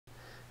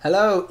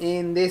Hello,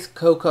 in this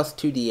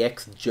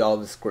Cocos2d-x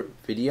JavaScript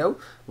video,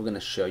 we're going to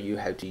show you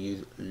how to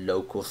use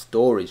local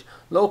storage.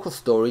 Local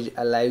storage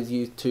allows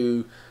you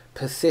to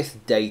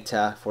persist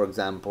data. For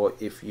example,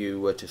 if you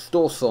were to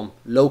store some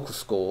local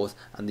scores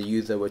and the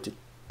user were to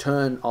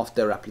turn off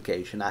their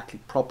application,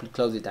 actually properly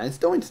close it down, it's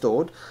still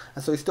installed,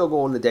 and so you still got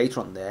all the data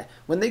on there.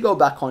 When they go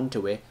back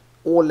onto it,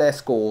 all their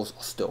scores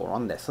are still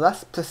on there. So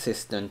that's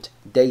persistent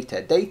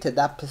data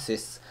that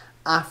persists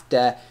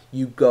after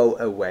you go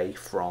away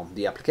from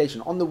the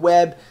application. On the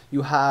web,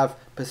 you have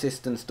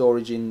persistent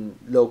storage in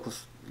local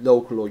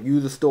or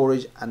user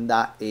storage, and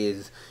that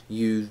is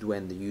used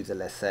when the user,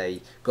 let's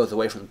say, goes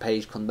away from the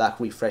page, comes back,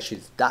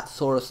 refreshes, that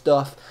sort of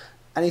stuff.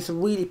 And it's a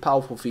really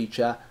powerful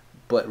feature,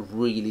 but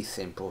really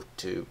simple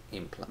to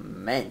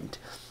implement.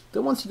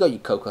 So once you got your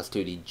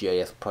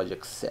Cocos2d-JS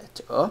project set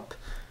up,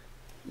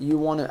 you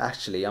want to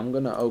actually, I'm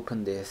going to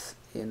open this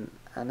in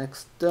an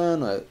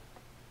external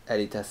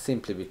editor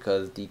simply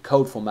because the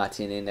code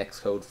formatting in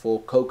Xcode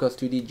for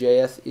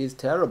Cocos2d-JS is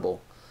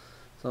terrible.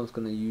 So I'm just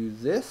going to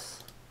use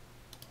this.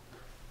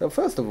 So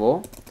first of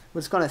all,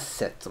 we're just going to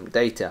set some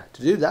data.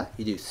 To do that,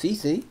 you do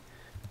cc.sys,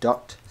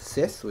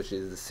 which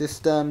is the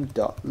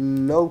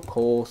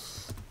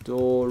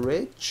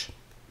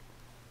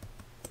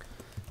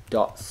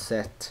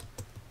system.localstorage.set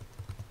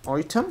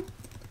item,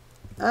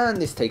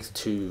 and this takes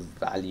two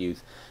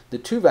values. The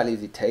two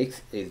values it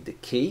takes is the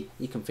key.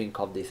 You can think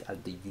of this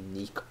as the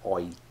unique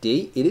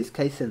ID. It is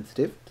case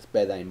sensitive, just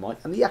bear that in mind.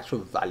 And the actual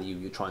value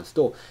you try and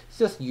store is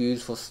just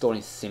used for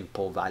storing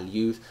simple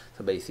values.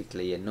 So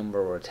basically a number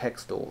or a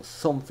text or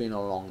something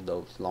along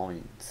those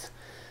lines.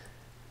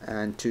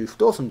 And to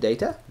store some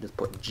data, just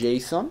put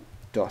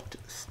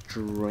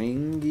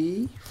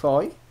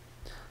json.stringify.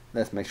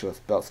 Let's make sure it's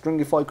spelled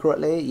stringify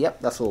correctly. Yep,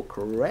 that's all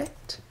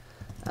correct.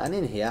 And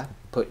in here,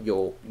 put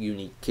your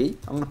unique key.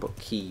 I'm going to put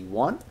key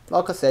 1.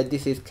 Like I said,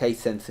 this is case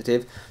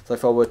sensitive. So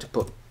if I were to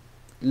put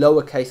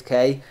lowercase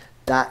k,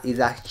 that is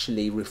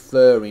actually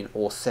referring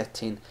or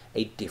setting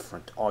a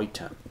different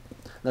item.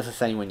 That's the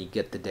same when you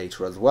get the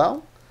data as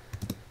well.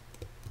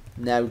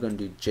 Now we're going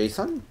to do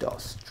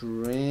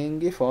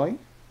json.stringify.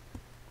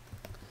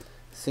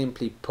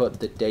 Simply put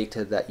the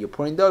data that you're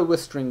putting, though we're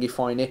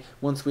stringifying it.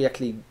 Once we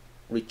actually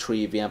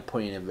retrieve it and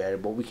put in a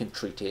variable, we can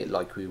treat it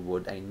like we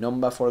would a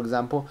number, for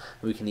example,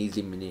 and we can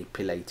easily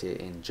manipulate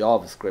it in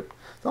JavaScript.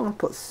 So I'm going to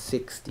put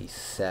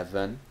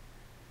 67.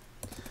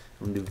 I'm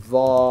going to do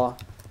var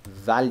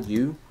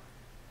value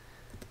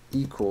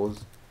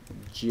equals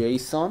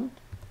json.parse.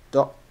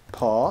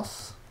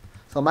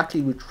 So I'm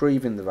actually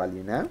retrieving the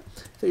value now.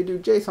 So you do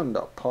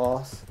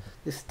json.parse.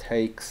 This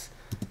takes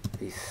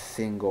a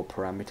single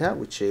parameter,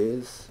 which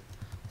is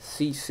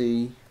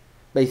cc,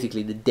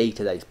 basically the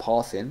data that is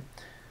passing.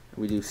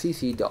 We do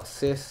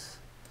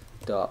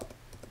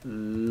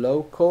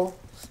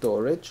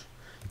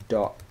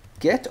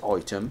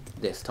cc.sys.localstorage.getItem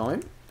this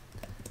time,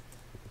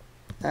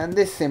 and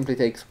this simply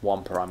takes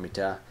one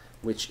parameter,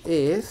 which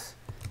is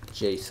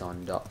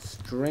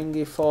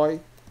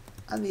json.stringify,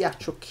 and the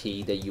actual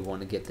key that you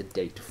want to get the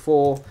data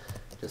for.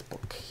 Just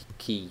put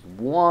key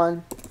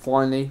 1.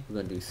 Finally,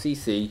 we're going to do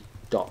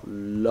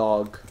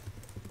cc.log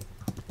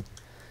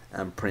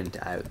and print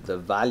out the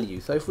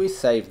value. So if we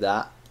save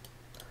that,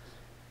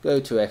 go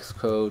to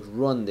Xcode,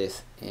 run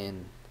this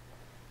in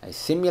a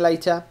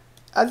simulator.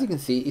 As you can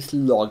see, it's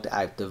logged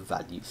out the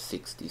value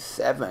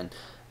 67.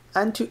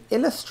 And to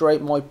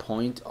illustrate my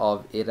point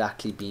of it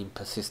actually being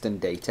persistent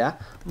data,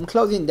 I'm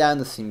closing down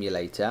the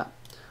simulator.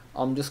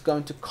 I'm just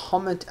going to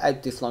comment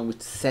out this line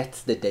which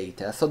sets the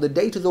data. So the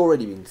data's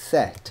already been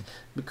set,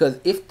 because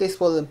if this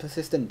wasn't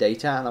persistent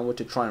data and I were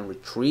to try and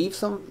retrieve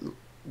some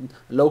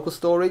local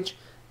storage,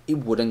 it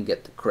wouldn't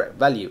get the correct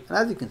value. And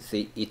as you can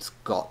see, it's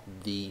got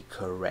the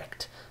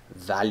correct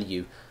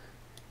value.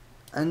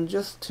 And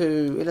just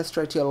to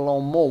illustrate it a little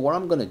more, what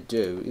I'm going to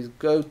do is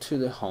go to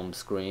the home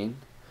screen,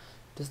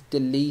 just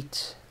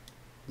delete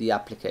the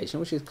application,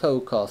 which is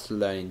Cocos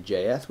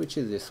Learning.js, which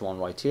is this one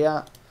right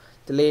here.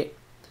 Delete.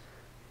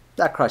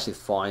 That crash is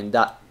fine.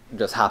 That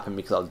just happened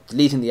because I was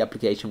deleting the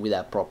application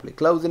without properly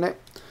closing it.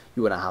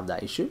 You wouldn't have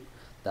that issue.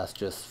 That's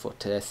just for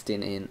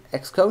testing in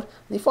Xcode.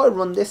 And if I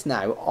run this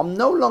now, I'm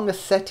no longer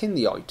setting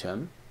the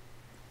item.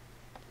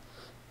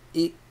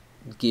 It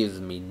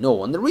gives me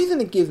null. And the reason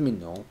it gives me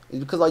null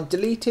is because I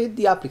deleted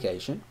the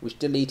application, which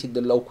deleted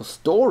the local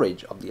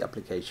storage of the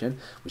application,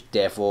 which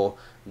therefore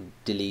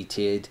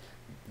deleted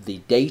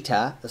the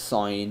data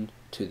assigned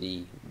to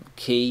the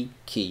key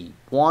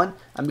 1.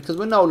 And because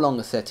we're no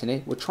longer setting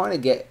it, we're trying to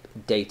get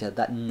data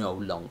that no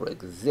longer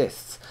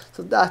exists.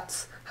 So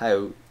that's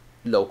how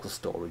local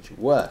storage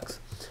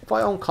works. If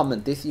I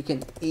uncomment this, you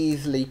can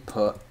easily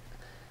put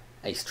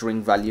a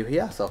string value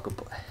here. So I could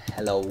put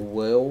hello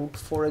world,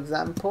 for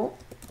example.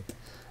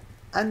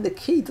 And the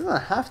key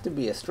doesn't have to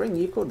be a string.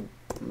 You could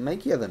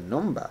make it as a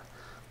number.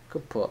 You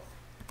could put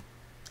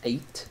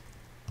 8.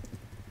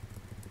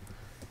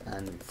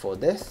 And for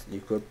this,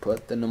 you could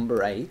put the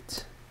number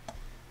 8.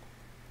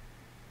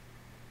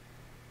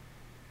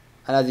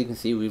 and as you can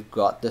see, we've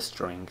got the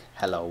string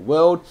hello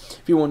world.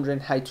 If you're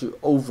wondering how to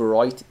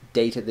overwrite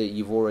data that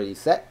you've already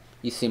set,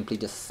 you simply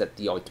just set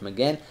the item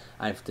again,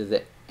 and if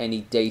there's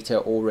any data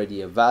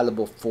already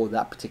available for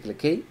that particular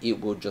key,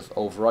 it will just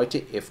overwrite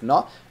it. If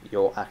not,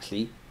 you'll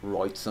actually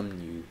write some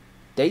new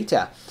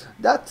data.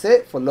 That's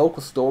it for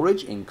local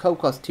storage in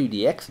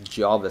Cocos2d-x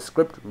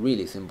JavaScript.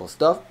 Really simple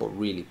stuff, but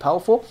really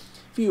powerful.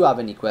 If you have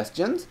any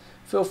questions,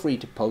 feel free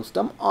to post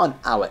them on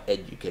our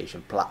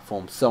education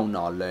platform,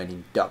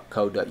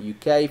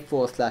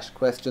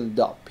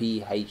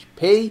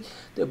 sonarlearning.co.uk/questions.php.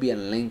 There'll be a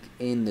link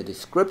in the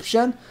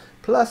description.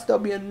 Plus,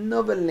 there'll be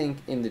another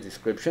link in the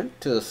description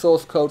to the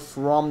source code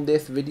from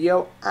this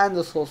video and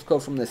the source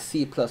code from the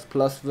C++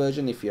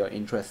 version if you're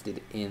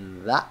interested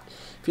in that.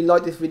 If you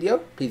like this video,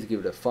 please give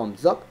it a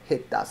thumbs up,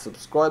 hit that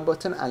subscribe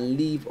button and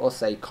leave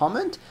us a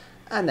comment.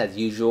 And as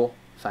usual,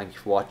 thank you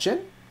for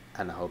watching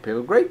and I hope you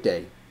have a great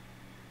day.